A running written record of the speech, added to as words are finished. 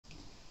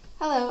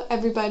Hello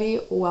everybody,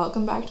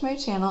 welcome back to my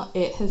channel.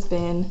 It has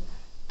been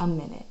a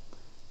minute.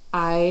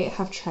 I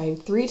have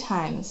tried 3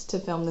 times to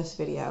film this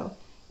video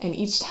and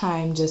each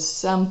time just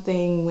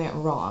something went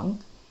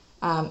wrong.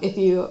 If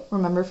you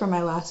remember from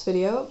my last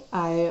video,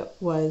 I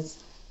was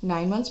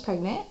 9 months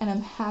pregnant and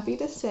I'm happy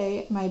to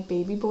say my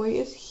baby boy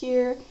is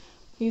here.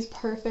 He's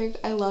perfect,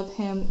 I love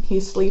him.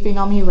 He's sleeping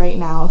on me right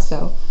now,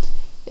 so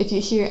if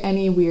you hear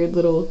any weird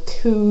little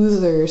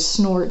coos or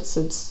snorts,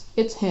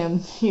 it's him.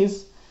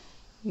 He's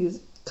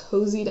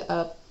cozied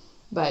up,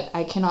 but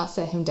I cannot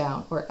set him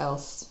down or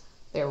else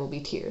there will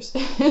be tears.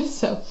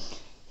 So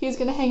he's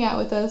gonna hang out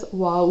with us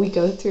while we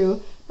go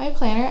through my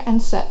planner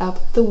and set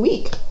up the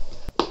week.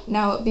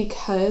 Now,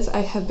 because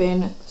I have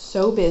been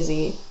so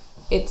busy,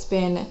 it's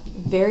been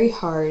very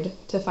hard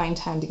to find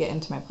time to get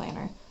into my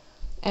planner.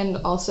 And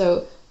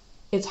also,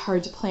 it's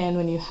hard to plan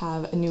when you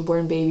have a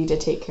newborn baby to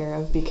take care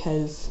of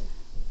because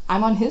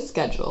I'm on his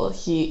schedule.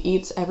 He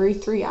eats every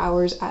 3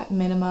 hours at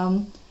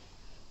minimum.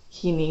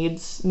 He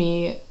needs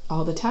me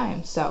all the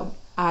time. So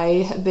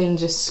I have been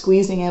just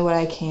squeezing in what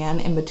I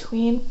can in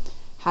between.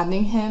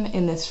 Having him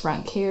in this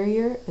front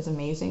carrier is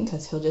amazing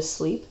because he'll just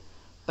sleep.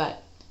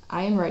 But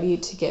I am ready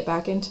to get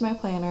back into my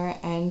planner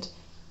and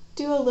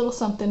do a little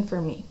something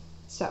for me.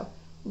 So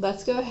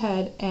let's go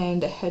ahead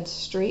and head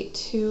straight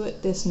to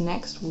this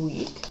next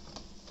week.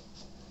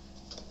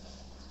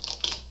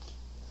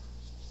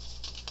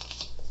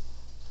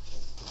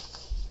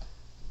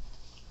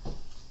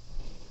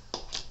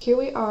 Here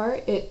we are.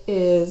 It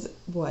is,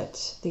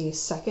 the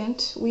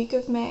second week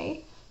of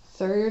May?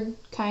 Third,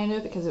 kind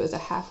of, because it was a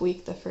half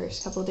week the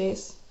first couple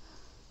days.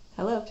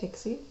 Hello,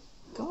 Pixie.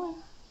 Go on.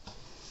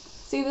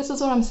 See, this is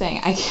what I'm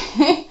saying. I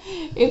can't,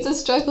 it's a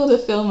struggle to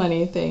film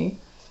anything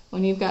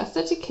when you've got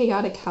such a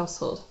chaotic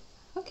household.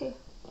 Okay,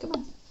 come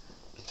on.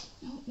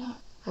 No, not.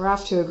 We're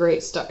off to a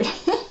great start.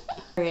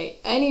 Alright,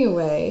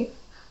 anyway,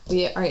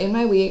 we are in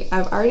my week.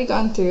 I've already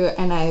gone through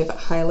and I've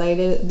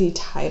highlighted the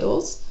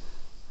titles.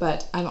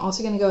 But I'm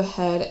also going to go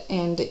ahead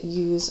and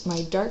use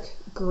my dark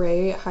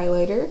gray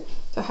highlighter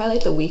to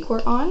highlight the week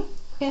we're on.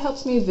 It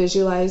helps me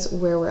visualize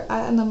where we're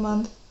at in the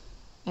month,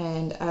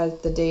 and as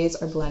the days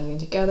are blending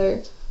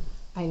together,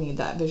 I need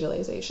that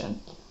visualization.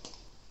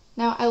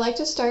 Now, I like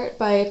to start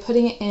by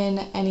putting in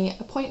any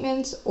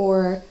appointments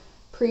or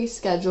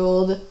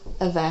pre-scheduled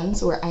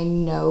events where I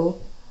know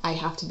I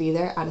have to be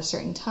there at a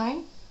certain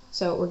time.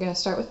 So we're going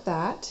to start with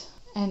that.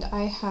 And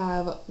I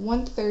have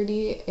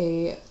 1:30,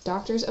 a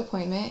doctor's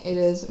appointment. It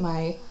is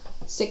my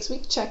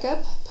 6-week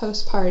checkup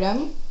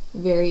postpartum.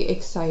 Very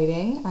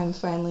exciting. I'm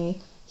finally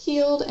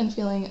healed and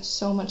feeling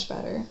so much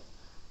better.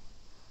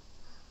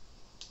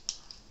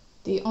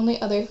 The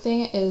only other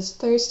thing is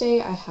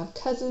Thursday, I have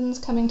cousins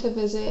coming to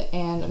visit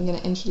and I'm going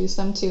to introduce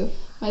them to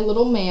my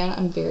little man.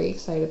 I'm very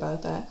excited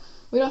about that.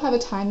 We don't have a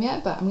time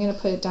yet, but I'm going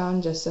to put it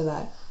down just so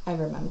that I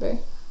remember.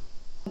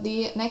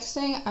 The next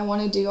thing I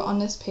want to do on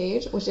this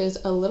page, which is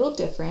a little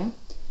different,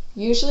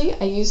 usually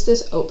I use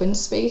this open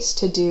space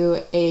to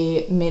do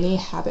a mini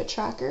habit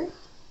tracker,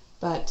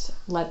 but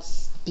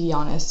let's be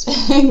honest,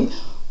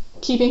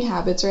 keeping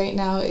habits right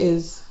now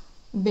is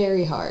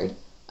very hard.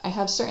 I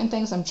have certain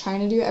things I'm trying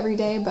to do every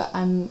day, but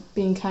I'm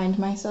being kind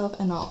to myself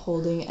and not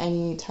holding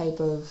any type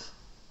of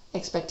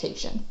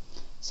expectation.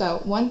 So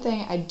one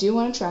thing I do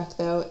want to track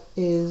though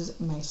is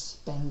my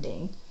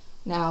spending.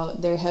 Now,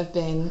 there have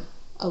been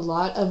a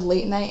lot of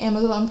late night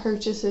Amazon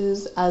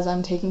purchases as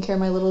I'm taking care of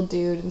my little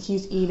dude and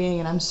he's eating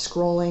and I'm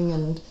scrolling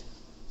and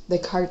the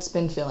cart's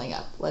been filling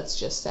up, let's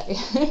just say.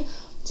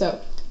 So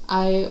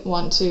I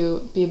want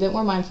to be a bit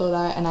more mindful of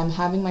that, and I'm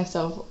having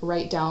myself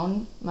write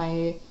down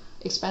my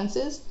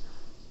expenses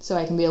so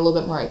I can be a little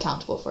bit more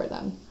accountable for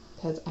them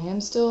because I am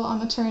still on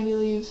maternity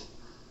leave.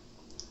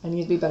 I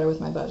need to be better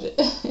with my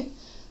budget.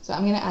 So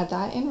I'm going to add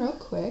that in real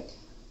quick.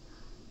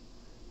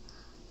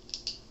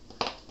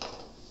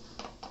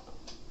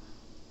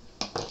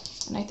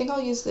 And I think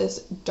I'll use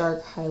this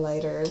dark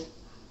highlighter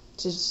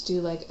to just do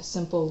like a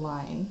simple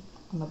line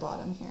on the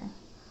bottom here.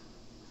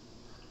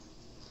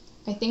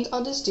 I think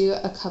I'll just do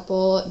a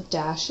couple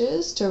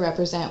dashes to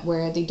represent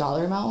where the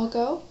dollar amount will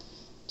go,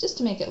 just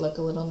to make it look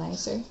a little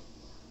nicer.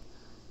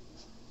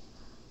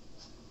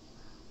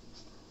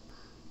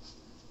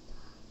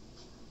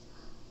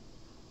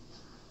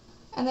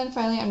 And then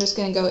finally, I'm just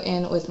going to go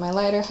in with my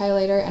lighter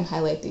highlighter and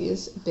highlight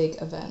these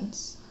big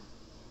events.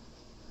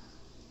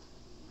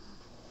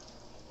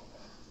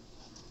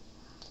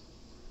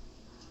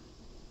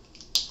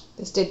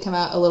 This did come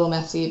out a little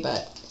messy,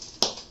 but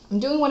I'm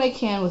doing what I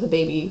can with a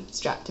baby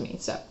strapped to me,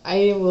 so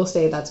I will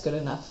say that's good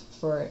enough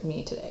for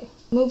me today.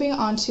 Moving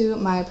on to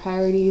my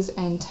priorities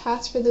and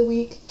tasks for the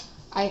week,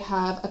 I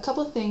have a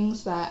couple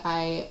things that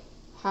I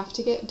have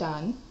to get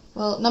done.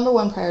 Well, number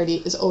one priority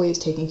is always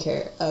taking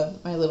care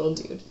of my little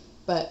dude,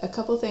 but a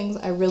couple things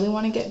I really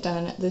want to get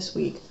done this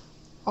week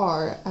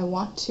are I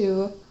want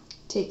to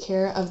take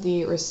care of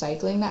the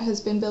recycling that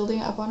has been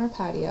building up on our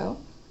patio.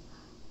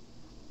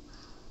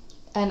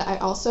 And I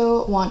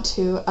also want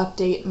to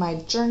update my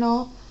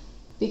journal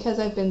because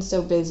I've been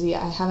so busy.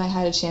 I haven't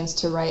had a chance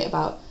to write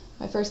about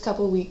my first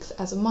couple weeks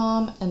as a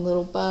mom and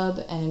little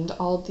bub and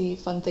all the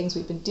fun things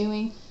we've been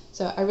doing.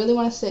 So I really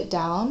want to sit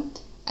down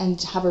and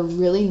have a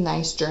really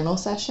nice journal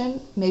session.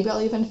 Maybe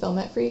I'll even film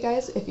it for you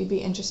guys. If you'd be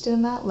interested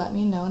in that, let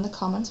me know in the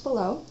comments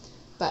below.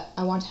 But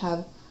I want to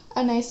have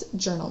a nice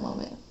journal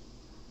moment.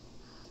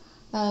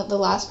 Now, the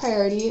last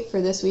priority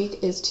for this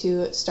week is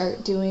to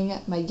start doing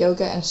my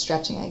yoga and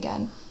stretching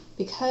again.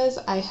 Because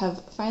I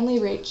have finally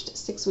reached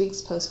 6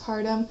 weeks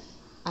postpartum,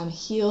 I'm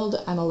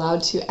healed, I'm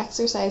allowed to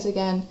exercise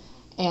again,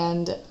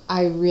 and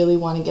I really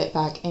want to get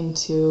back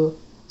into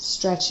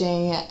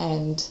stretching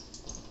and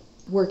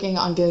working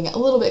on getting a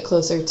little bit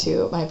closer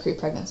to my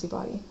pre-pregnancy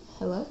body.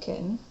 Hello,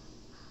 kitten.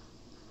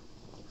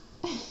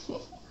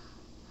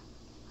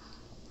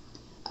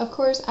 Of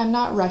course, I'm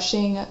not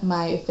rushing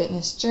my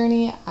fitness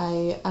journey.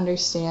 I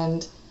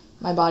understand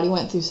my body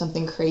went through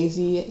something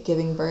crazy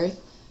giving birth,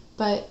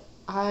 but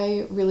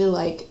I really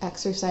like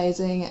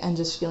exercising and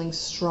just feeling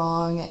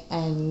strong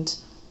and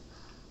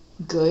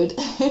good.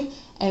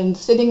 And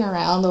sitting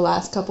around the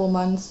last couple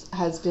months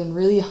has been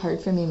really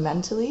hard for me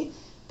mentally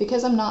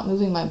because I'm not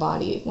moving my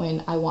body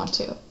when I want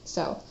to.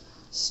 So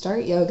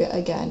start yoga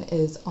again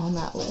is on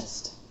that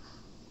list.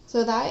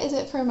 So that is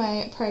it for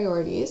my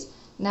priorities.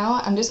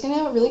 Now I'm just going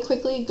to really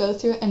quickly go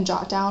through and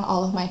jot down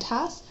all of my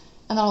tasks,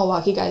 and then I'll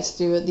walk you guys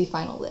through the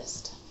final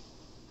list.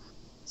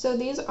 So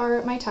these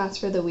are my tasks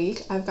for the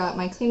week. I've got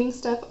my cleaning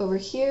stuff over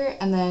here,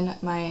 and then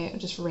my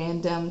just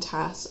random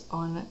tasks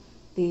on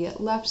the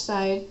left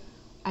side.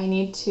 I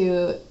need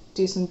to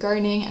do some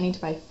gardening. I need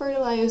to buy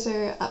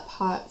fertilizer,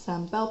 pot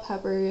some bell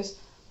peppers.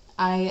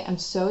 I am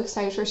so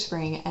excited for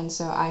spring, and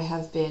so I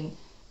have been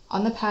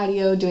on the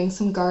patio doing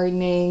some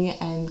gardening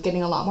and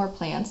getting a lot more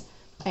plants.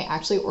 I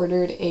actually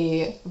ordered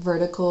a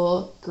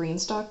vertical green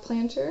stalk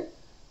planter,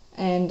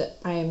 and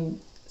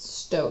I'm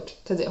stoked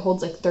because it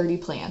holds like 30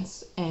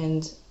 plants,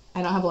 and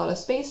I don't have a lot of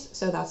space,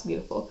 so that's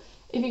beautiful.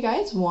 If you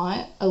guys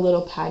want a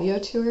little patio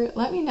tour,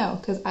 let me know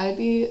because I'd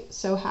be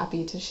so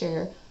happy to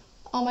share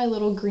all my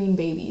little green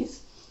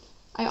babies.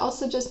 I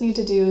also just need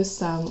to do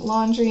some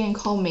laundry and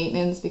call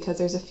maintenance because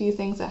there's a few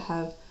things that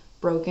have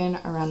broken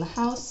around the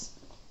house.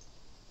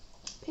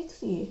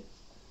 Pixie.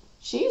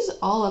 She's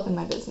all up in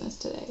my business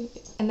today.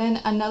 And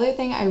then another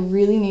thing I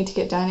really need to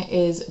get done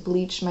is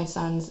bleach my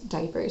son's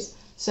diapers.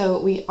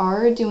 So we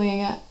are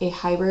doing a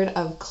hybrid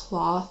of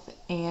cloth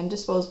and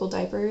disposable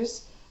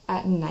diapers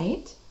at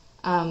night.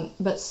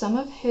 But some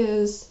of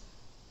his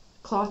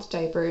cloth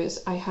diapers,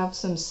 I have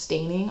some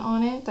staining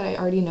on it that I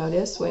already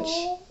noticed, which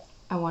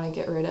I want to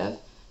get rid of.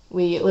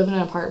 We live in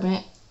an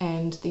apartment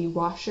and the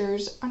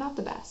washers are not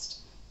the best.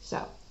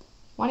 So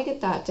want to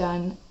get that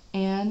done.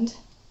 And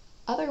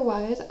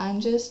otherwise,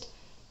 I'm just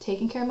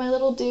taking care of my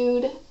little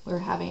dude. We're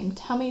having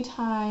tummy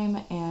time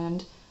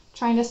and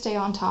trying to stay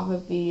on top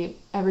of the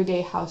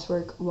everyday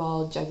housework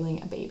while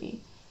juggling a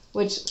baby.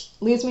 Which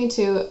leads me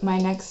to my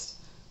next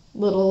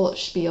little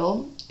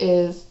spiel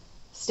is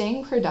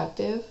staying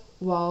productive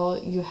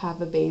while you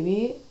have a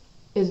baby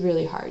is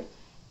really hard.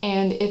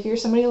 And if you're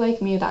somebody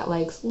like me that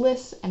likes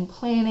lists and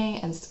planning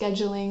and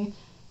scheduling,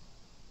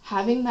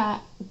 having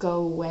that go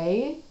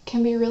away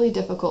can be really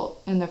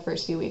difficult in the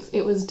first few weeks.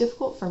 It was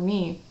difficult for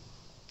me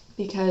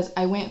because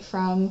I went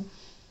from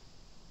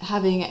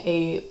having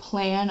a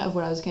plan of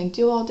what I was going to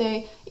do all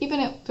day, even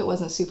if it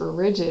wasn't super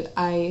rigid,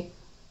 I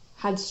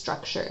had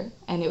structure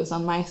and it was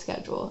on my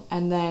schedule.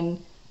 And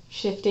then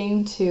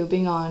shifting to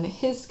being on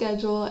his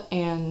schedule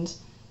and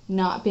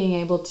not being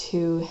able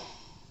to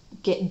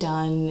get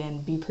done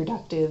and be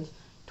productive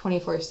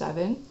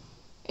 24/7,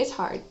 it's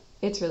hard.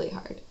 It's really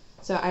hard.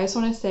 So I just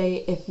want to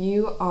say, if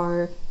you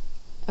are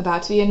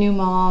about to be a new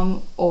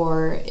mom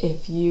or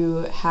if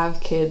you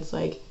have kids,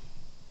 like,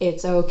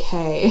 it's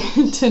okay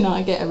to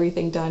not get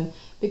everything done,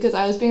 because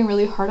I was being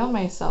really hard on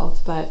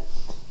myself, but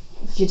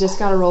you just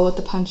gotta roll with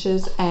the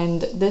punches.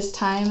 And this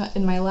time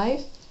in my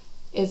life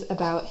is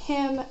about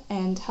him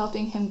and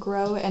helping him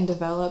grow and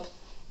develop,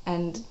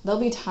 and there'll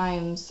be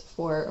times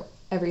for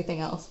everything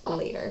else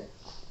later.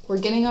 We're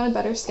getting on a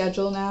better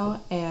schedule now,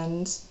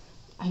 and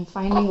I'm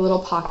finding little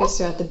pockets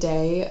throughout the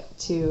day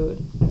to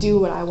do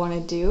what I want to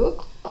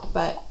do,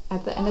 but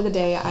at the end of the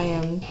day, I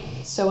am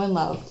so in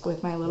love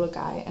with my little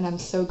guy, and I'm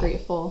so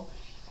grateful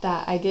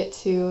that I get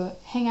to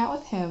hang out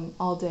with him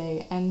all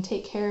day and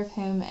take care of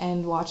him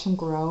and watch him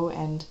grow,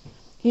 and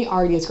he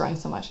already is growing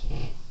so much.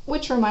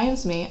 Which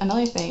reminds me,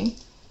 another thing,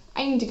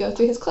 I need to go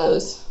through his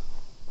clothes.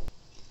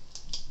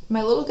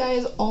 My little guy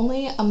is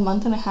only a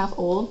month and a half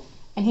old,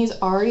 and he's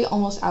already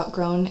almost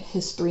outgrown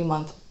his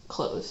 3-month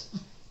clothes.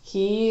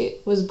 He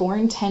was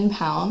born 10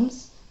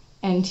 pounds,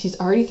 and he's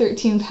already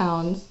 13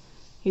 pounds.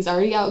 He's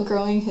already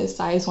outgrowing his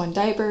size 1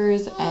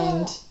 diapers,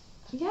 and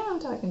yeah, I'm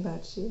talking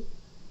about you.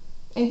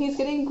 And he's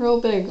getting real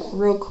big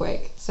real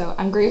quick. So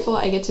I'm grateful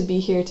I get to be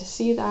here to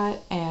see that,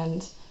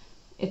 and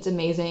it's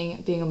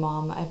amazing being a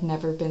mom. I've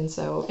never been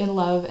so in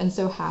love and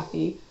so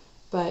happy,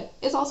 but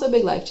it's also a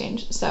big life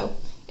change. So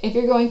if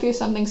you're going through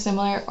something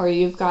similar or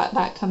you've got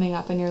that coming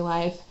up in your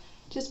life,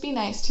 just be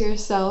nice to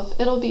yourself.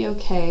 It'll be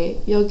okay.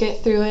 You'll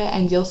get through it,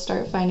 and you'll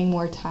start finding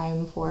more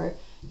time for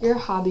your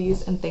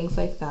hobbies and things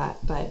like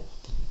that. But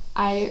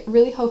I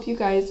really hope you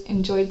guys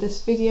enjoyed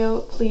this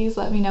video. Please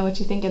let me know what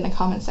you think in the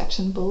comment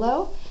section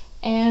below,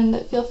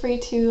 and feel free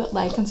to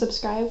like and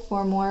subscribe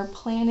for more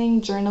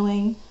planning,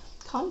 journaling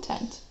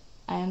content.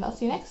 And I'll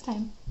see you next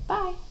time.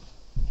 Bye!